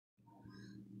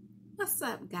What's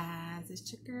up, guys?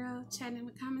 It's your girl chatting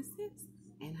with Common Sense,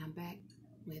 and I'm back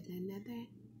with another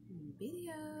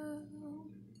video.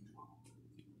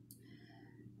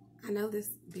 I know this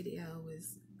video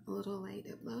was a little late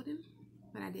uploading,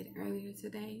 but I did it earlier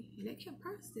today, and it kept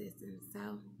processing.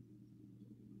 So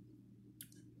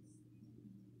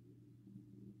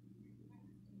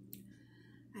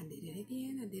I did it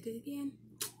again. I did it again.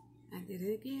 I did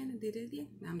it again. I did it again.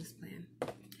 No, I'm just playing.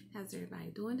 How's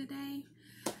everybody doing today?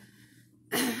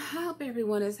 I hope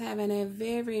everyone is having a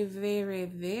very, very,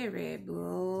 very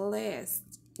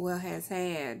blessed, well, has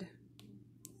had,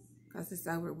 because it's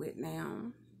over with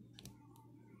now,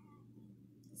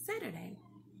 Saturday.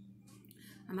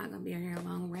 I'm not going to be here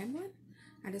long rambling.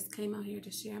 I just came out here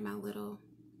to share my little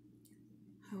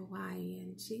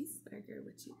Hawaiian cheeseburger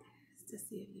with you guys to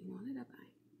see if you wanted a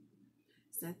bite.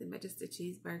 It's nothing but just a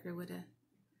cheeseburger with a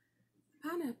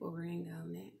pineapple ring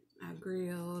on it. I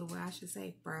grilled, well, I should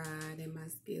say fried in my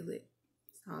skillet,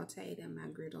 sauteed in my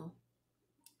griddle,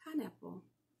 pineapple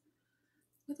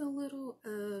with a little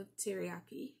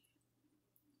teriyaki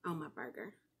on my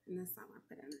burger, and that's all I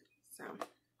put in it. So,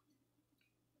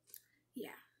 yeah,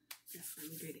 that's what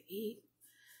I'm going to eat.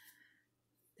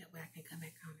 That way I can come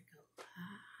back home and go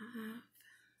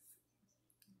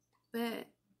live. But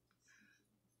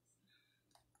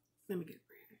let me get a prayer.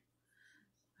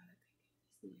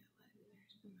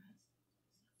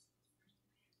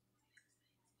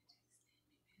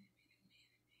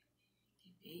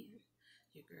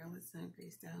 Your girl is hungry,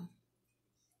 so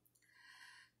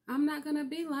I'm not gonna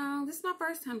be long. This is my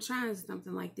first time trying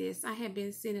something like this. I had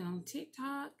been sitting on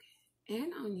TikTok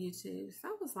and on YouTube, so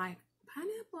I was like,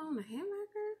 pineapple on a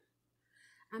hamburger?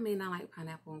 I mean, I like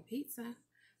pineapple on pizza.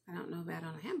 I don't know about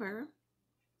on a hamburger.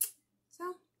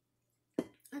 So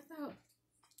I thought,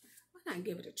 why not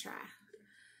give it a try?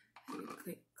 Let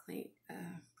me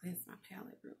cleanse my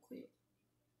palate real quick.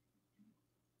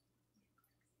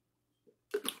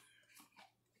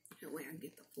 That way I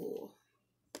get the full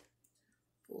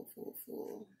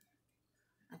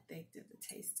effect of the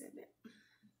taste of it.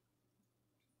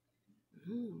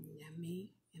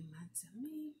 Yummy in my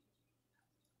tummy.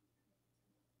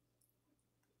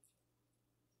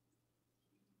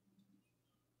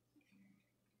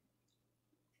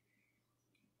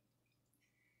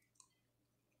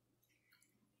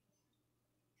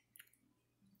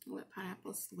 With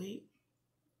pineapple sweet.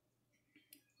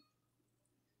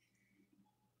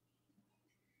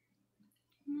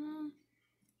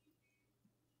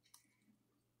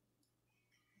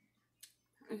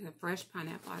 It's a fresh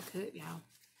pineapple I cut, y'all.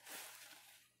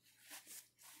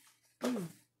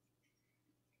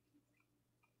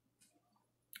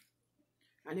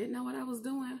 I didn't know what I was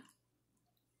doing,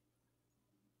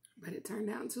 but it turned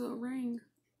out into a ring.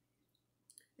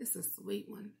 It's a sweet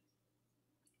one.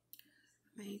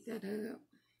 I made that up.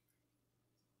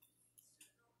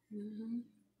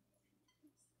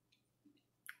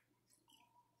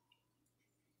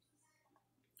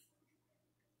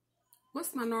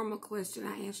 What's my normal question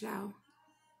I ask y'all?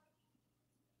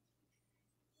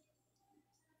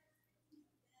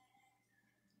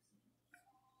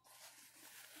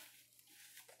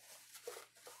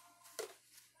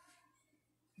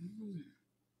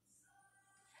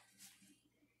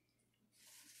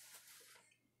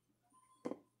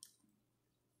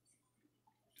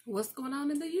 What's going on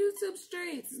in the YouTube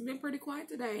streets? It's been pretty quiet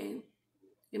today,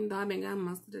 even though I've been gone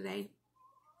most of the day.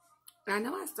 I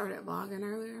know I started vlogging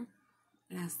earlier,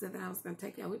 and I said that I was going to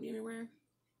take y'all with me anywhere.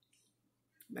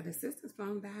 But the sister's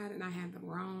phone died, and I had the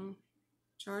wrong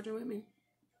charger with me.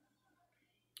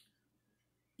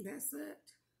 That's it.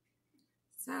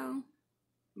 So,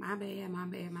 my bad.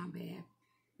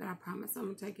 But I promise I'm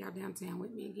going to take y'all downtown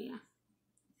with me again.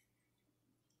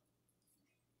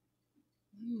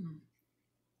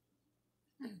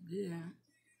 That's good.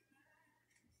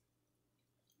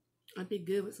 It'd be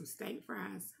good with some steak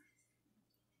fries.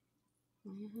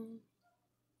 Who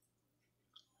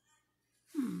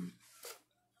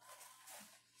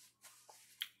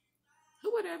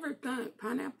would ever think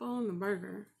pineapple on the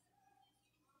burger?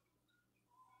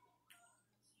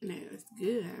 Yeah, it's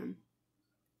good.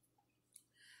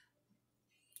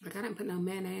 Like, I didn't put no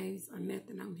mayonnaise or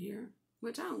nothing on here,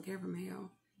 which I don't care for mayo.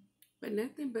 But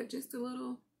nothing but just a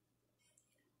little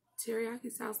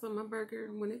teriyaki sauce on my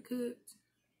burger when it cooked.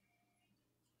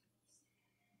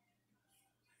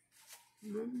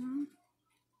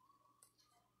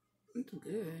 It's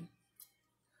good.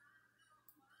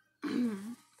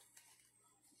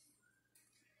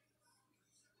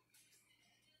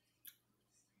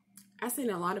 I've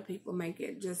seen a lot of people make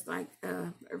it just like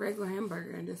a regular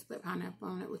hamburger and just put pineapple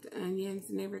on it with the onions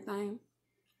and everything.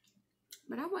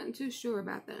 But I wasn't too sure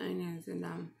about the onions and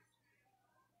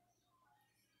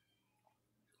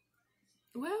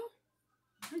well,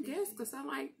 I guess because I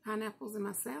like pineapples in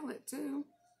my salad too.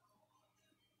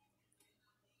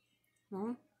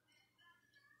 Huh?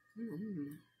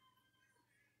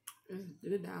 It's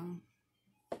good though.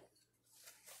 I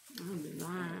don't be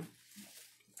lying.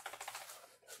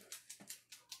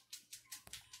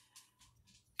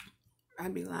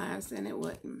 I'd be lying saying it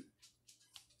wasn't.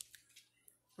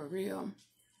 For real.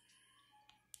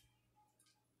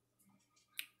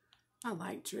 I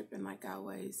like tripping like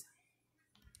always.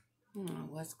 I don't know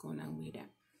what's going on with that.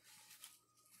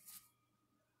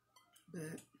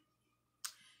 But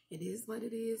it is what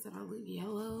it is. If I look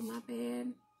yellow, my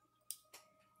bad.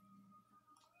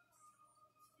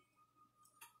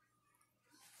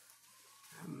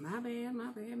 My bad,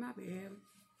 my bad, my bad.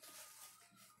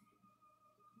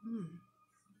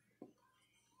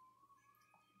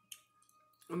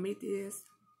 I'll make this.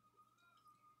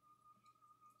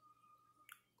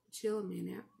 Chill a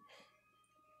minute.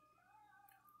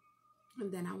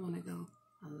 And then I want to go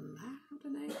live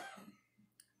tonight.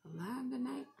 Live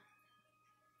tonight.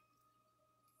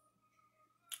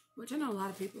 Which I know a lot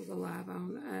of people go live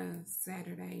on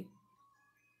Saturday.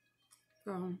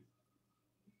 So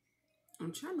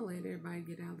I'm trying to let everybody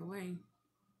get out of the way.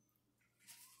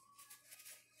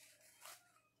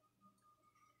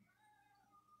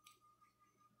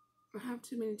 I have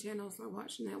too many channels I'm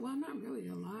watching that. Well, not really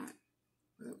a lot.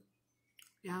 But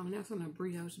yeah, and that's on a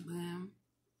brioche bun.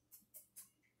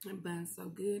 That bun's so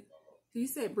good. Do you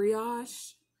say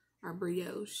brioche or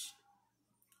brioche?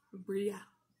 Bria.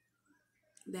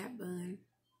 That bun.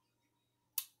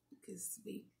 Good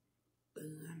sweet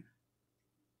bun.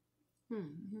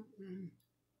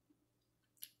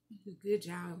 Good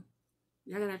job.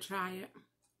 Y'all gotta try it.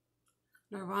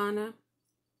 Nirvana.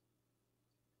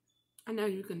 I know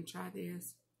you can try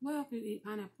this. Well, if you eat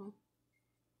pineapple.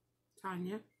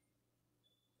 Tanya.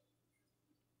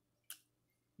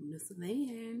 Miss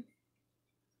Lynn.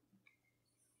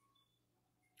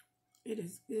 It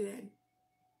is good.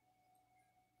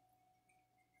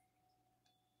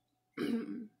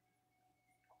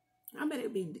 I bet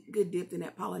it'd be good dipped in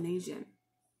that Polynesian.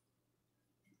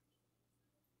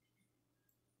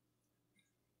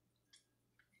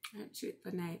 That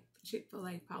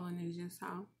Chick-fil-A Polynesian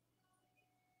sauce.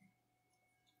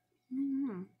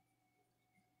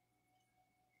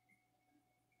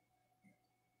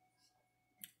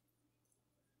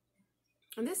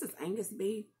 And this is Angus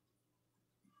beef.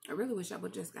 I really wish I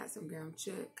would just got some ground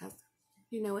chuck because,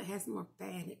 you know, it has more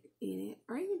fat in it.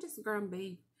 Or even just ground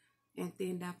beef and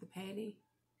thinned out the patty.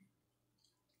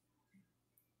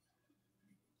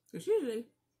 Because usually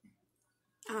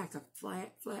I like a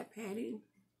flat patty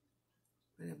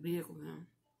with a big one.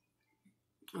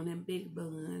 On them big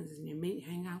buns and your meat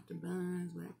hang off the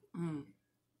buns. But,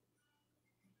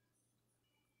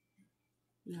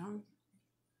 yeah.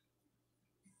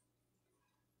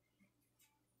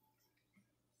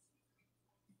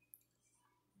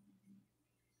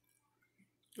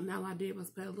 And all I did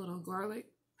was put a little garlic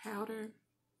powder,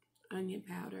 onion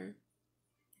powder,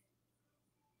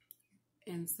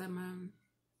 and some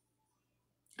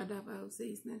adobo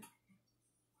seasoning.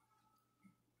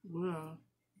 Wow.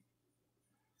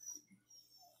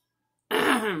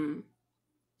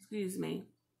 Excuse me.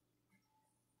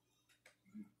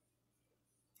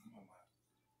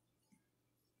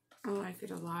 I like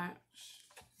it a lot.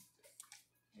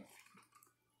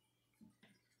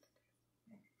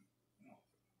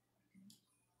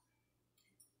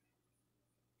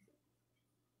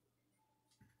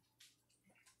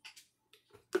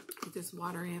 Put this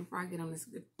water in before I get on this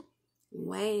good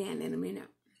weighing in a minute.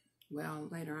 Well,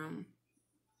 later on.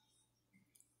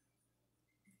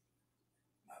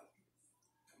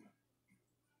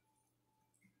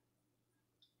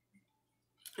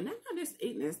 And I'm not just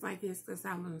eating this like this because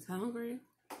I was hungry.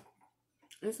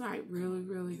 It's like really,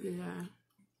 really good.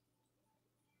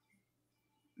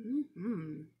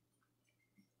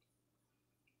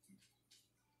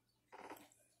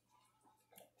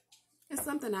 It's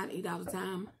something I eat all the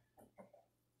time.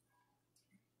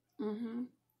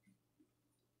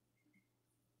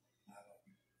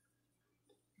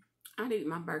 I'd eat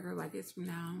my burger like it's from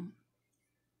now on.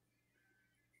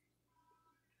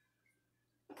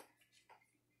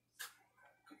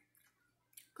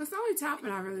 Because the only topping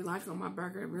I really like on my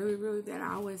burger, really, that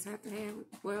I always have to have,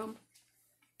 well,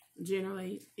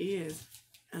 generally is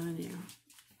onion.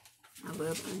 I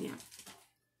love onion.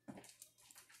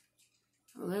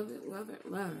 I love it, love it,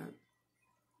 love it.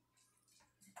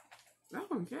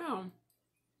 Oh, girl.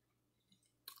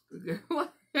 Girl,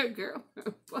 what? Girl.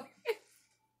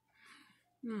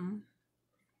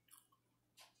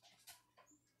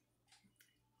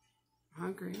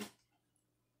 hungry.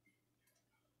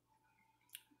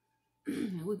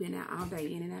 We've been out all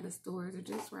day, in and out of stores or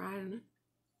just riding.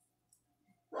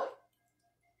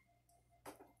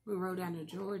 We rode down to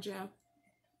Georgia,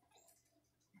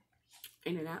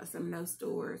 in and out of some of those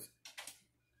stores.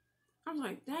 I was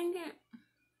like, dang it.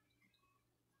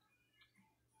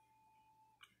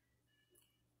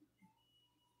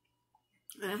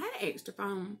 And I had an extra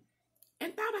phone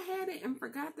and thought I had it and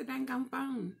forgot the dang on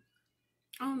phone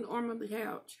on the arm of the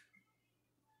couch.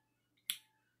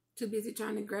 Too busy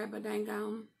trying to grab a dang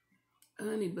on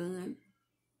honey bun.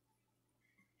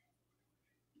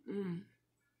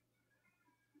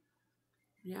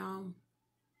 Y'all.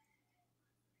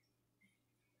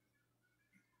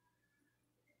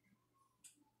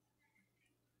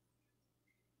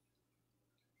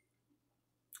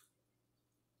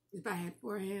 If I had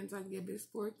 4 hands, I'd give this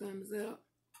 4 thumbs up.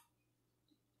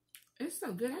 It's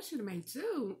so good. I should have made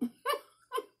 2.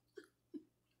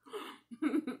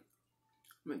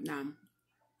 But no.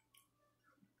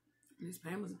 This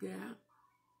pan was good.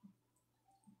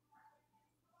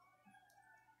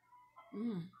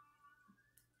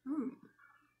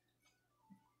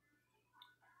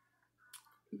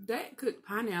 That cooked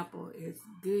pineapple is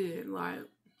good. Like,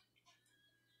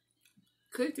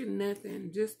 cooked in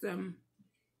nothing. Just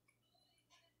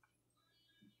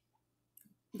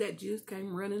that juice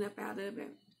came running up out of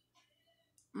it.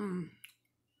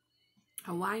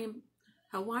 Hawaiian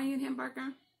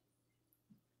hamburger.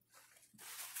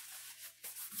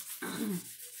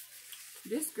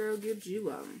 This girl gives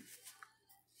you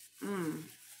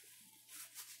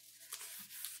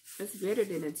it's better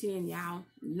than a 10, y'all.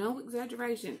 No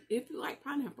exaggeration. If you like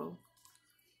pineapple.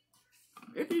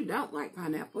 If you don't like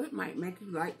pineapple, it might make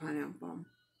you like pineapple.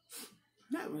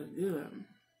 That was good.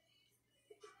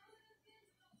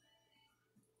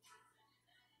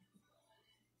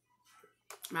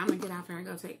 I'm gonna get off here and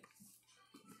go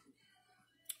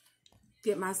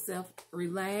get myself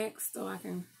relaxed so I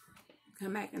can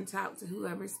come back and talk to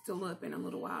whoever's still up in a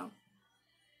little while.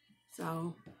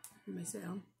 So, let me see.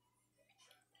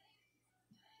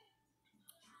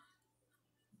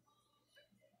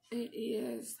 It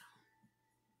is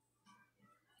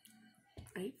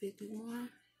 8:51.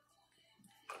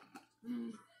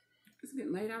 It's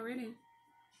getting late already.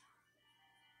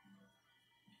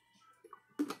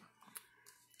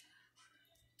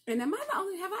 And am I the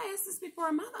only, have I asked this before?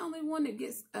 Am I the only one that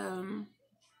gets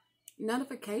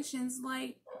notifications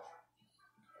like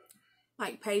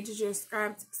pages you're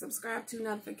subscribed to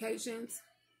notifications?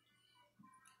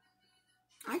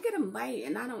 I get them late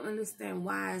and I don't understand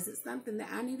why. Is it something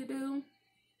that I need to do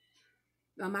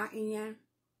on my end?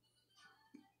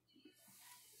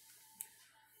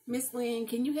 Miss Lynn,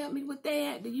 can you help me with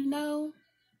that? Do you know?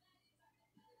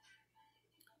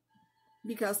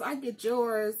 Because I get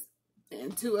yours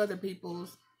and 2 other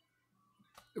people's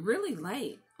really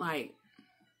late. Like,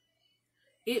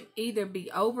 it either be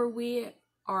over with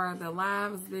or the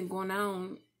live's been going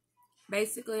on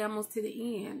basically almost to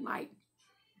the end. Like,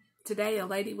 today a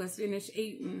lady was finished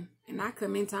eating and I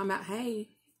come in talking about, hey,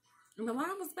 and the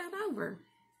live was about over.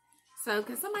 So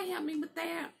can somebody help me with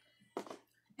that?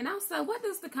 And also, what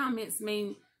does the comments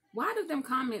mean? Why do them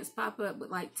comments pop up with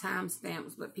like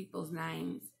timestamps with people's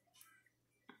names?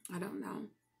 I don't know.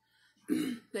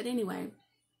 But anyway,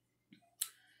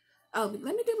 oh,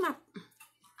 let me do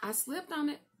I slept on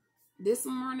it this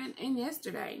morning and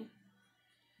yesterday.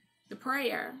 The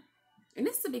prayer. And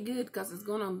this will be good because it's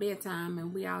going on bedtime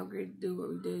and we all agree to do what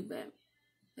we do. But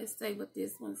let's say what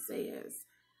this one says.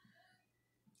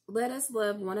 Let us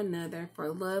love one another,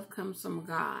 for love comes from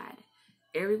God.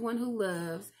 Everyone who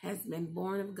loves has been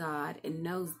born of God and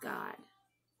knows God.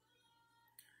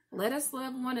 Let us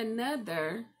love one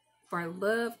another, for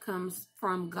love comes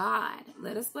from God.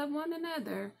 Let us love one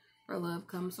another, for love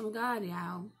comes from God,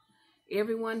 y'all.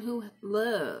 Everyone who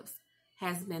loves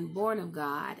has been born of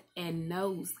God and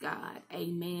knows God.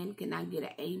 Amen. Can I get an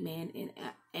amen and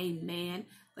amen?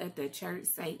 Let the church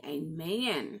say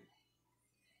amen.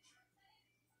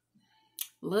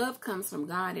 Love comes from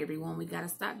God, everyone. We got to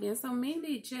stop being so mean to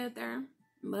each other.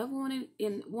 Love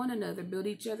one another. Build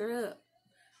each other up.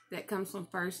 That comes from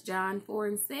 1 John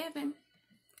 4:7.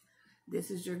 This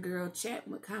is your girl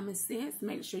chatting with common sense.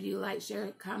 Make sure you like,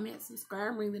 share, comment,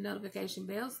 subscribe, ring the notification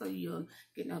bell so you'll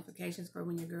get notifications for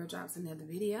when your girl drops another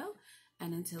video.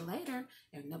 And until later,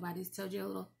 if nobody's told you a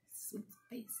little sweet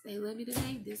face they love you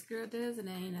today, this girl does, and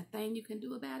there ain't a thing you can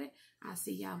do about it. I'll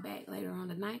see y'all back later on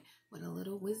tonight with a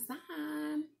little wisdom.